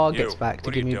when the guard gets back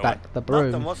to give me back the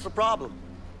broom. Nothing. What's the problem?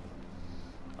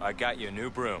 I got you a new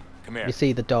broom. Come here. You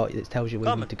see the dot that tells you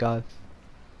where you need to go.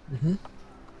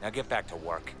 Now get back to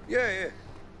work. Yeah.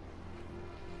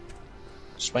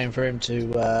 Just waiting for him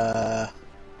to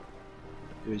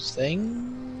do his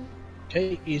thing.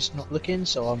 Okay, he's not looking,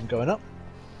 so I'm going up.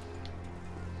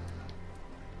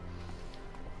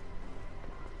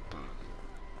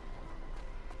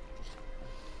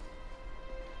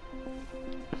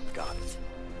 Got it.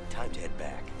 Time to head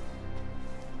back.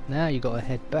 Now you gotta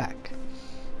head back.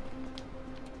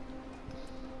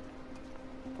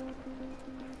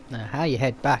 Now how you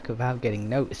head back without getting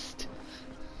noticed?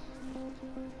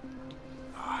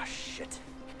 Ah, shit.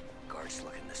 Guard's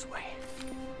looking this way.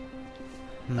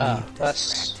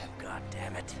 That's... God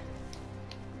damn it.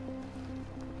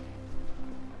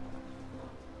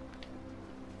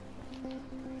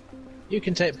 You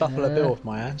can take Buffalo Bill off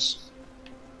my ass.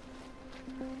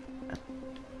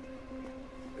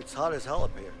 It's hot as hell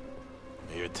up here.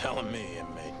 You're telling me,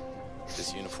 inmate.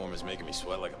 This uniform is making me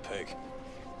sweat like a pig.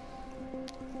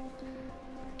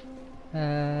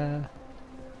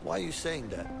 Why are you saying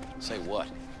that? Say what?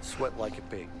 Sweat like a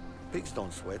pig. Pigs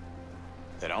don't sweat.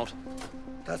 They don't?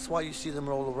 That's why you see them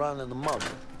roll around in the mud.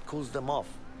 It cools them off.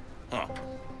 Huh.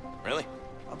 Really?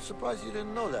 I'm surprised you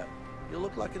didn't know that. You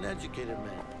look like an educated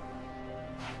man.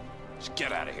 Just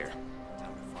get out of here.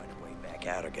 Time to find a way back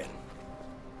out again.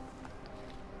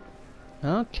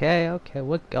 Okay,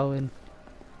 we're going.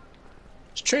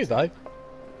 It's true though.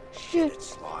 Shit,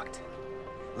 it's locked.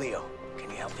 Leo, can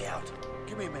you help me out?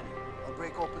 Give me a minute. I'll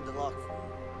break open the lock for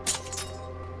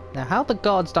you. Now how the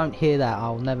guards don't hear that,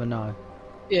 I'll never know.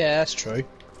 Yeah, that's true.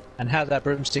 And how that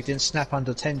broomstick didn't snap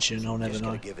under tension, I'll never Just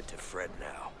know. gotta give it to Fred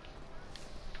now.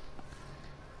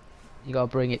 You gotta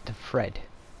bring it to Fred.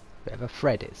 Wherever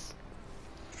Fred is.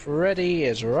 Freddy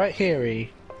is right here.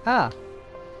 Ah.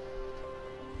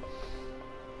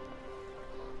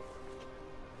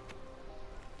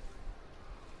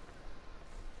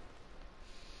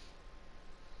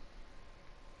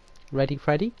 Ready,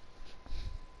 Freddy?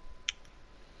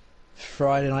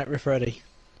 Friday night with Freddy.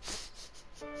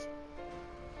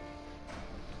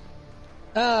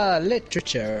 Ah,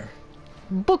 literature.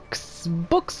 Books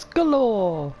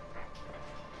galore.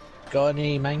 Got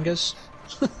any mangas?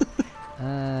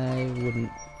 I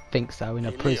wouldn't think so in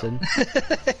a prison.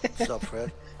 What's up,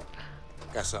 Fred?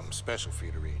 Got something special for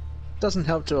you to read. Doesn't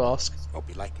help to ask. Hope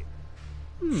you like it.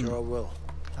 Sure I will.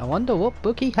 I wonder what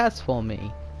book he has for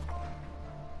me.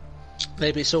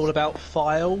 Maybe it's all about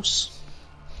files.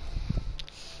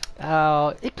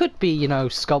 It could be, you know,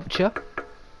 sculpture.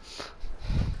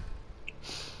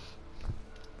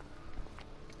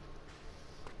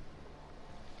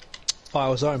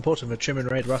 Files are important for trimming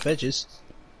red rough edges.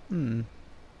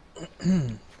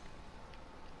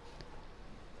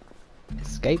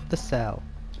 Escape the cell.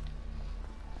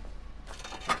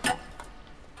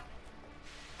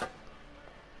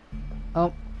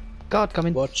 Oh, guard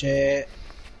coming. Watch it.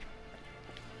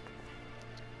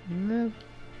 No.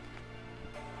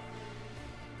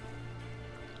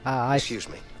 Excuse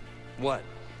me. What?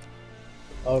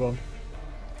 Hold on.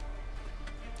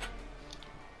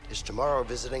 Is tomorrow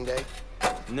visiting day?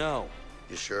 No.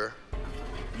 You sure?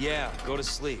 Yeah, go to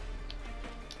sleep.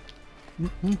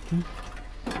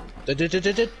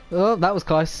 Oh, that was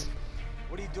close.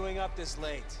 What are you doing up this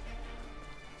late?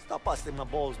 Stop busting my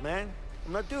balls, man.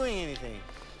 I'm not doing anything.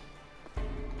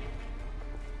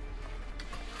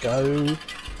 Go.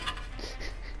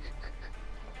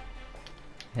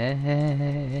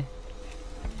 Hey.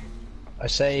 I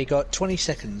say you got 20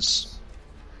 seconds.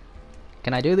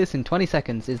 Can I do this in 20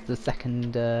 seconds is the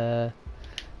second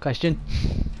question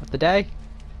of the day.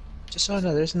 Just so I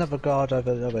know, there's another guard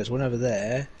over there. There's one over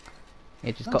there.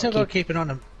 You just I've got got to to keep an eye on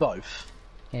them both.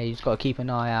 Yeah, you just got to keep an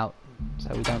eye out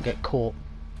so we don't get caught.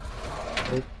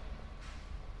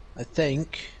 I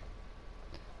think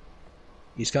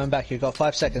he's coming back. You've got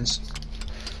 5 seconds.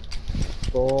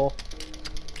 4,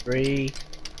 3,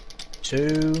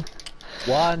 2,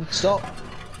 1. Stop.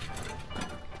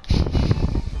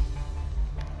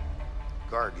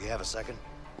 Guard, do you have a second?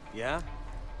 Yeah?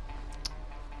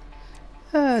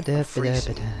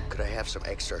 Freezing. Could I have some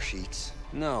extra sheets?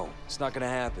 No, it's not gonna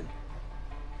happen.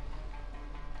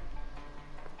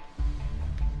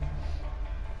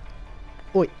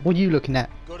 Oi, what are you looking at?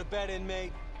 Go to bed,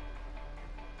 inmate.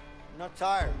 I'm not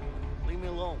tired. Leave me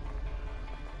alone.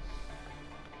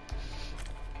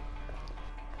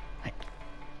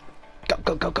 Go,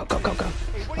 go, go, go, go, go, go.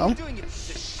 Hey, what are you doing, you piece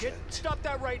of shit? Stop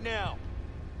that right now.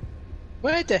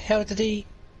 Where the hell did he...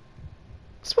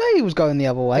 I swear he was going the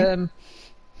other way.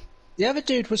 The other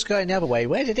dude was going the other way.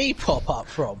 Where did he pop up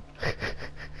from?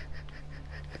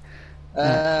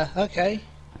 Okay.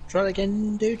 Try it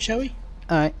again, dude, shall we?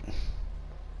 Alright.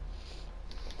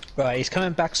 Right, he's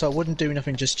coming back, so I wouldn't do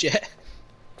nothing just yet.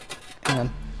 Hang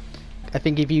on. I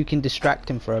think if you can distract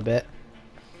him for a bit.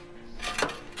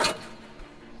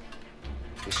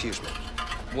 Excuse me.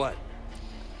 What?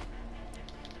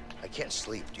 I can't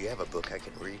sleep. Do you have a book I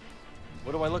can read?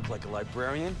 What do I look like, a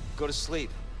librarian? Go to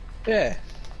sleep. Yeah.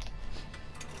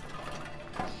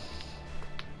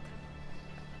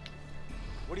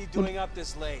 What are you doing up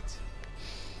this late?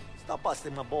 Stop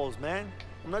busting my balls, man.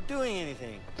 I'm not doing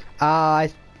anything.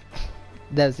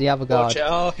 There's the other guy. Watch it.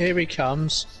 Oh, here he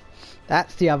comes.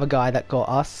 That's the other guy that got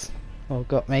us. Or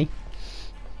got me.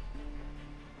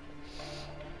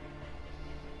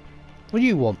 What do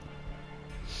you want?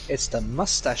 It's the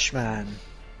mustache man.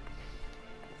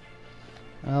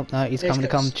 Oh, no, he's coming to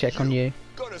come check on you.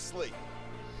 Go to sleep.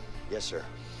 Yes, sir.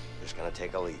 Just gonna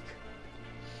take a leak.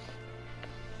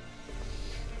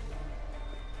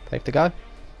 Safe to go?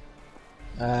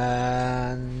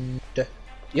 And...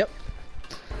 yep.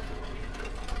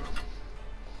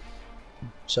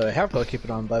 So I have got to keep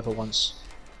it on both at once.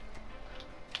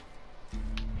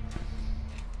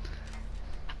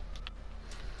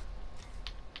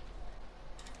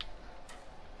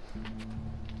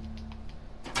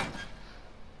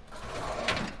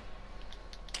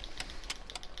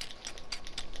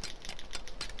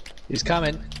 He's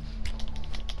coming.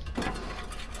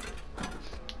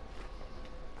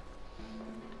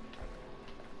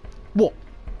 What?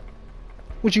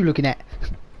 What you looking at?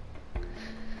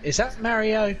 Is that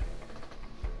Mario?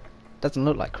 Doesn't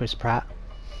look like Chris Pratt.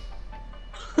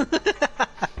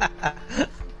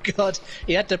 God,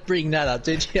 you had to bring that up,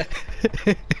 did you?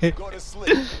 Go to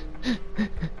sleep.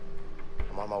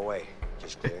 I'm on my way.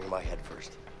 Just clearing my head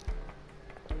first.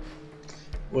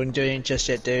 Wouldn't do it just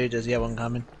yet, dude. There's the other one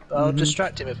coming. I'll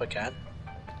distract him if I can.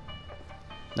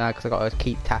 No, because I got to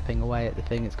keep tapping away at the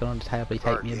thing. It's going to terribly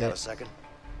take me a You have a bit. second?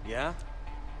 Yeah?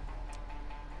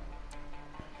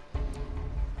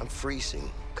 I'm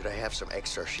freezing. Could I have some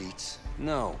extra sheets?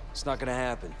 No, it's not gonna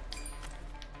happen.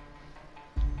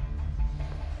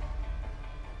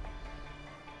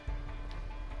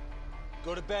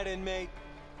 Go to bed, inmate.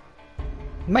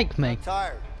 Make me. I'm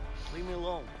tired. Leave me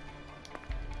alone.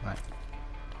 Right.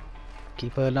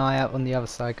 Keep an eye out on the other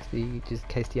side, just in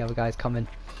case the other guy's coming.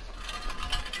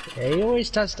 Yeah, he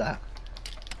always does that.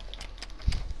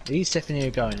 He's definitely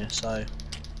a goner, so...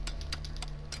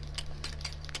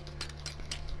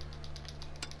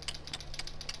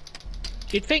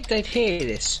 You'd think they'd hear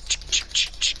this.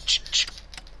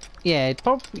 Yeah,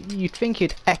 you'd think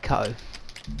it'd echo.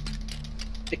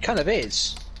 It kind of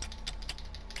is.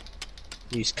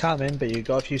 He's coming, but you've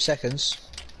got a few seconds.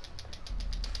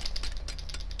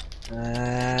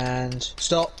 And...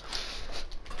 stop.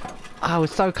 I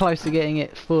was so close to getting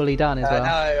it fully done as well. No,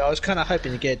 I was kind of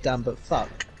hoping to get it done, but fuck.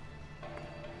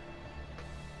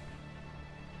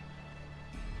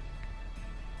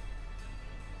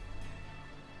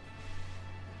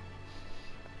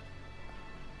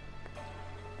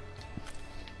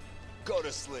 Go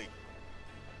to sleep.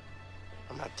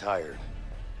 I'm not tired.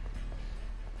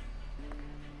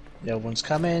 The other one's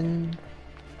coming.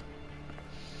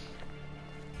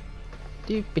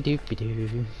 Doopy doopy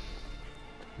doo.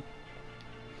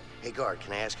 Hey, guard,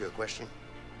 can I ask you a question?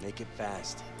 Make it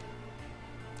fast.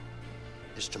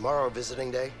 Is tomorrow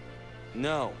visiting day?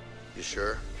 No. You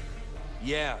sure?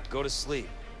 Yeah, go to sleep.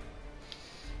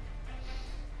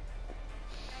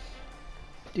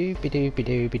 Doopy doopy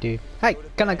doopy doo. Hey,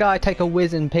 can a guy take a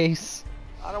whiz in peace?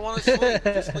 I don't want to sleep.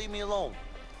 Just leave me alone.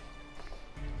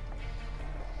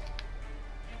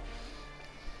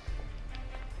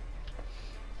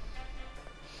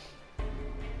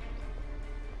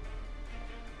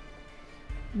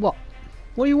 What?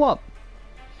 What do you want?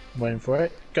 Waiting for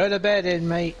it. Go to bed, in,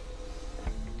 mate.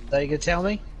 That you gonna tell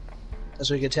me? That's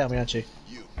what you gonna tell me, aren't you?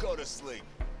 You go to sleep.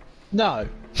 No.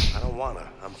 I don't wanna.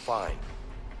 I'm fine.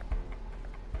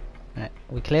 Right,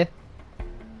 we clear?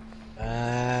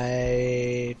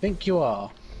 I think you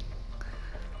are.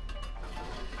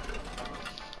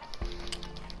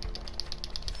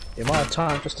 You might have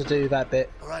time just to do that bit.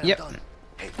 Alright, Yep. I'm done.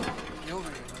 Hey, you're over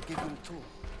here. I'll give you the tool.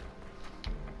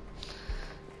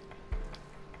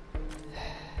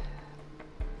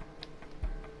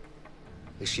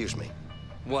 Excuse me.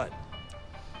 What?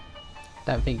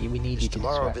 Don't think we need Is you to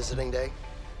tomorrow distract. visiting day?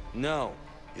 No.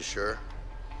 You sure?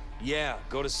 Yeah,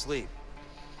 go to sleep.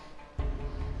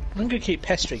 I'm gonna keep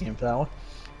pestering him for that one.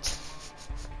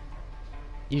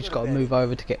 You just got to move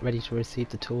over to get ready to receive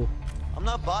the tool. I'm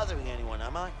not bothering anyone,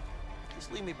 am I?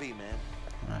 Just leave me be, man.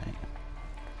 Right.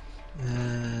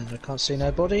 And I can't see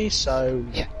nobody, so...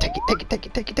 Yeah, take it, quick.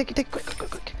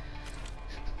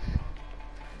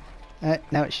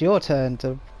 Now it's your turn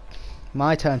to...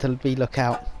 My turn to be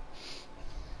lookout.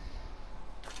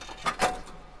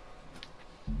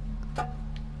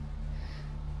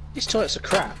 These toilets are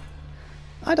crap.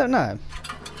 I don't know.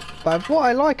 But what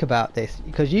I like about this,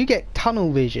 because you get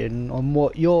tunnel vision on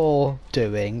what you're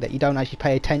doing, that you don't actually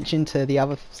pay attention to the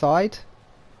other side.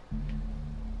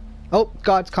 Oh,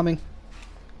 guard's coming.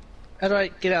 How do I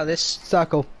get out of this?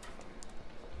 Circle.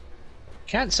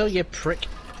 Cancel, you prick.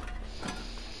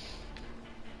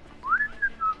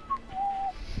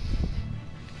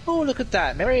 Oh, look at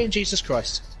that. Mary and Jesus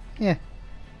Christ. Yeah.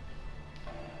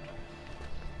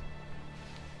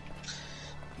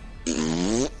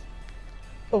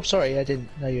 Oh, sorry, I didn't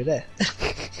know you were there.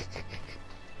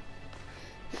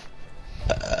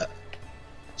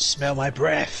 Smell my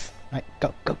breath. Right,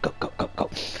 go.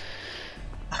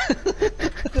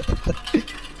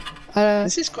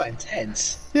 This is quite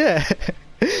intense. Yeah.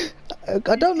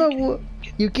 I don't know what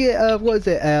you get. What is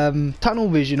it? Tunnel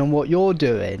vision on what you're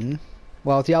doing,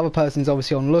 while the other person's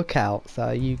obviously on lookout.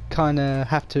 So you kind of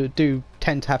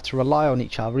tend to have to rely on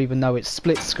each other, even though it's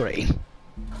split screen.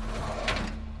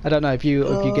 I don't know if you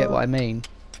get what I mean.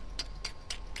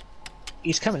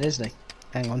 He's coming, isn't he?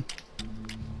 Hang on.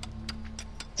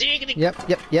 Yep.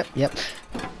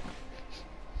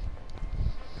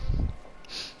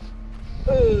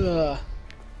 Oh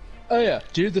yeah,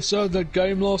 did you decide that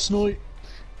game last night?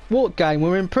 What game?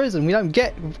 We're in prison. We don't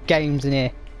get games in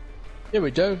here. Yeah,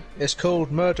 we do. It's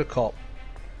called Murder Cop.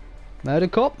 Murder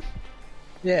Cop?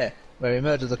 Yeah, where we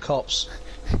murder the cops.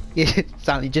 You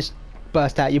suddenly just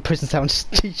burst out your prison cell and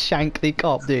just shank the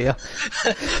cop, do you?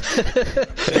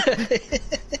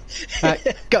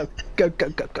 Right, go.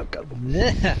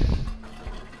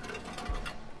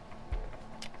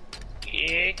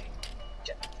 Yeah.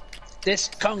 This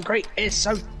concrete is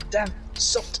so damn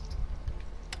soft.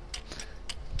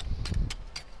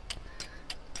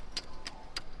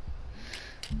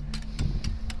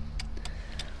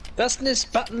 Doesn't this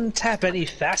button tap any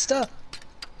faster?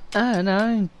 I don't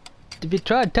know. Have you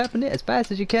tried tapping it as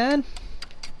fast as you can?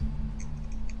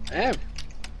 I am.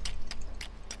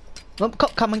 Oh,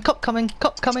 cop coming. I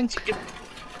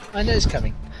know it's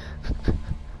coming.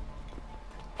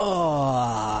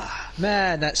 Oh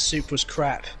man, that soup was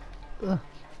crap.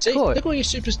 See, look what your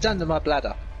soup has done to my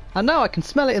bladder. I know, I can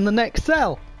smell it in the next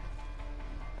cell.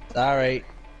 Sorry.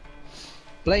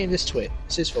 Blame this twit.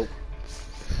 It's his fault.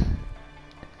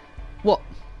 What?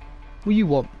 What do you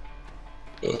want?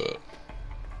 I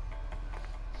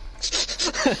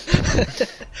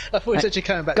thought he was actually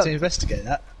coming back to investigate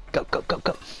that. Go.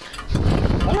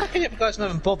 I reckon if the guy's not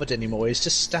even bothered anymore, he's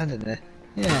just standing there.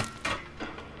 Yeah.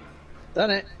 Done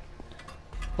it.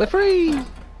 We're free!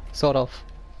 Sort of.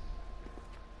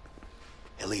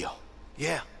 Hey, Leo.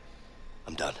 Yeah.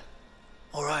 I'm done.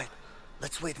 Alright,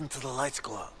 let's wait until the lights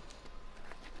go out.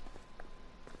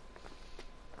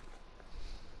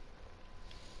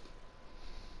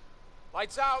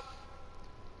 Lights out.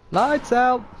 Lights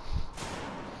out!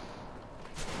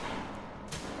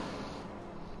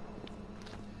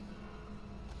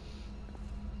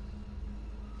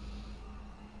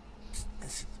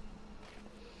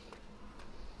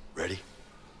 Ready?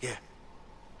 Yeah.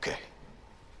 Okay.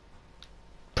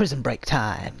 prison break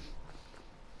time.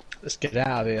 Let's get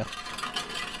out of here.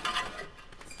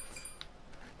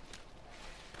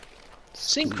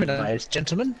 Synchronized,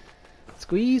 gentlemen.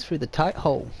 Squeeze through the tight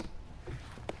hole.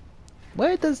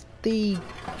 Where does the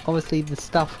obviously the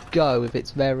stuff go if it's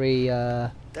very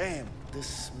Damn, this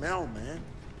smell, man.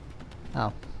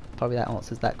 Oh, probably that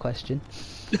answers that question.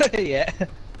 Yeah.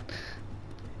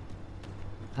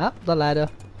 Up the ladder.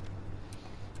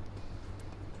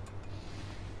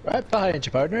 Right behind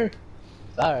you, partner.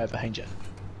 Right behind you.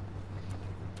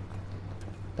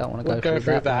 Don't want to We'll go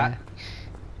through that. way.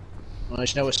 Well,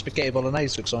 you know what spaghetti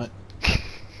bolognese looks like.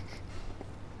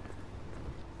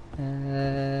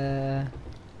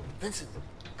 Vincent,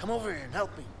 come over here and help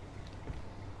me.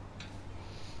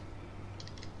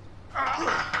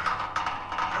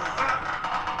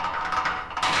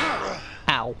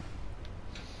 Ow.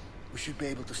 We should be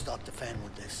able to stop the fan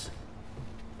with this.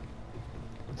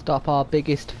 Stop our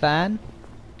biggest fan.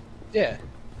 Yeah.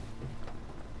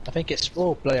 I think it's...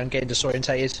 Oh, bloody, I'm getting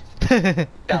disorientated.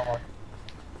 That one.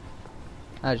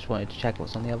 I just wanted to check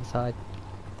what's on the other side.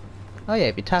 Oh yeah,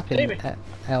 if you tap in Maybe.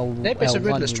 Maybe it's a L1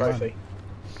 Riddler's you trophy. run.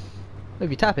 If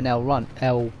you tap in L1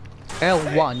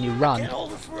 you run. Can't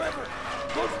hold it forever.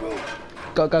 Go through.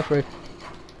 Go through.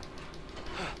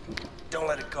 Don't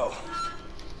let it go.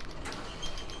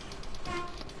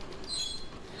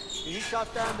 You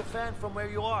shot down the fan from where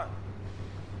you are.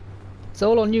 It's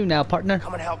all on you now, partner.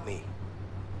 Come and help me.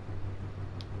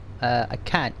 I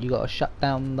can't. You gotta shut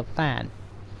down the fan.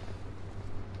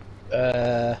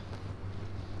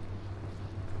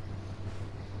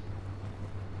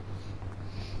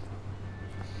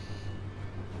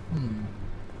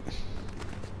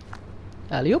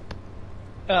 Alley-oop.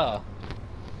 Oh.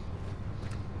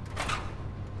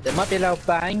 There might be a little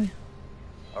bang.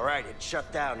 Alright, it's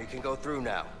shut down. You can go through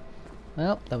now.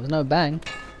 Well, there was no bang.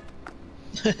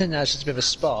 No, it's just a bit of a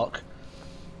spark.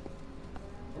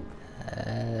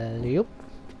 Alley-oop.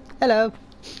 Hello.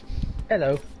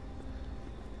 Hello.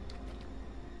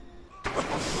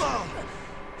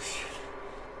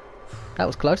 That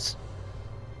was close.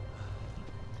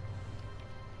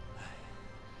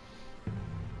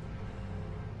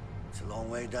 It's a long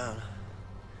way down.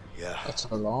 Yeah. That's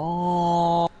a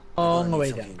long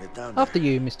way down. Get down After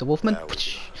you, Mr. Wolfman.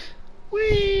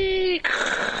 Whee!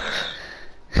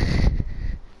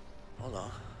 Hold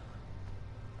on.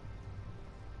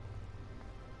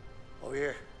 Over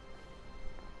here.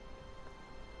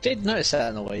 Did notice that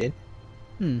on the way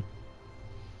in.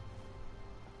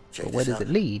 Check But where this does out. it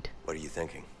lead? What are you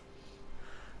thinking?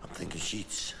 I'm thinking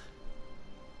sheets.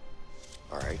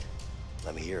 Alright.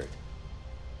 Let me hear it.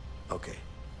 Okay.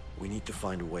 We need to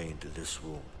find a way into this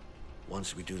room.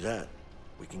 Once we do that,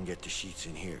 we can get the sheets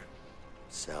in here.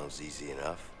 Sounds easy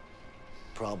enough.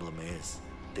 Problem is,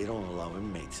 they don't allow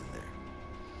inmates in there.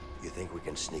 You think we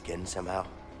can sneak in somehow?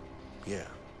 Yeah,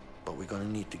 but we're gonna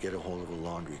need to get a hold of a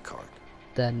laundry cart.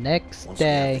 The next Once we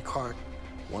have day. the cart,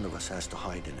 one of us has to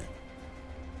hide in it.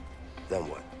 Then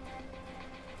what?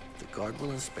 The guard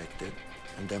will inspect it,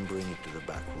 and then bring it to the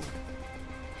back room.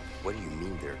 What do you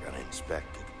mean they're gonna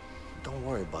inspect it? Don't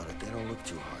worry about it, they don't look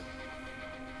too hard.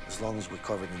 As long as we're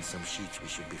covered in some sheets, we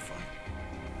should be fine.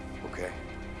 Okay.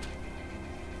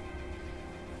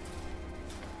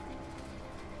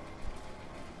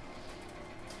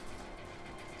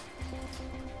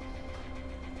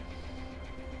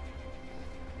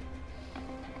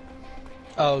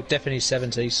 Oh, definitely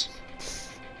 70s.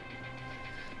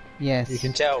 Yes. You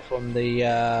can tell from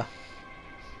the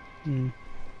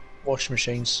wash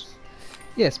machines.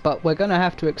 Yes, but we're gonna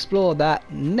have to explore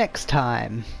that next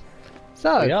time.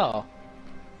 So, We are.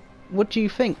 what do you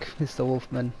think, Mr.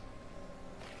 Wolfman?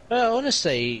 Well,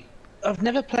 honestly, I've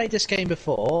never played this game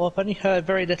before. I've only heard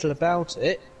very little about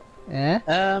it. Yeah?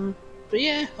 But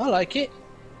yeah, I like it.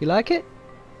 You like it?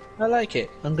 I like it.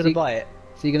 I'm gonna buy it.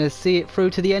 So you're gonna see it through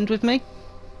to the end with me?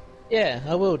 Yeah,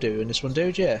 I will do in this one,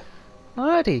 dude, yeah.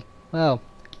 Alrighty. Well,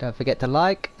 don't forget to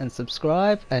like and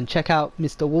subscribe and check out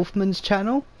Mr. Wolfman's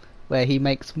channel where he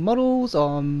makes models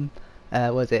on,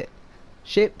 what is it?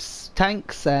 Ships,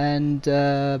 tanks and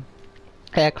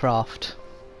aircraft.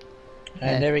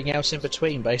 And everything else in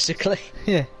between, basically.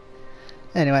 Yeah.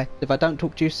 Anyway, if I don't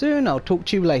talk to you soon, I'll talk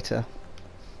to you later.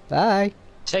 Bye.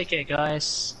 Take care,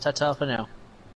 guys. Ta-ta for now.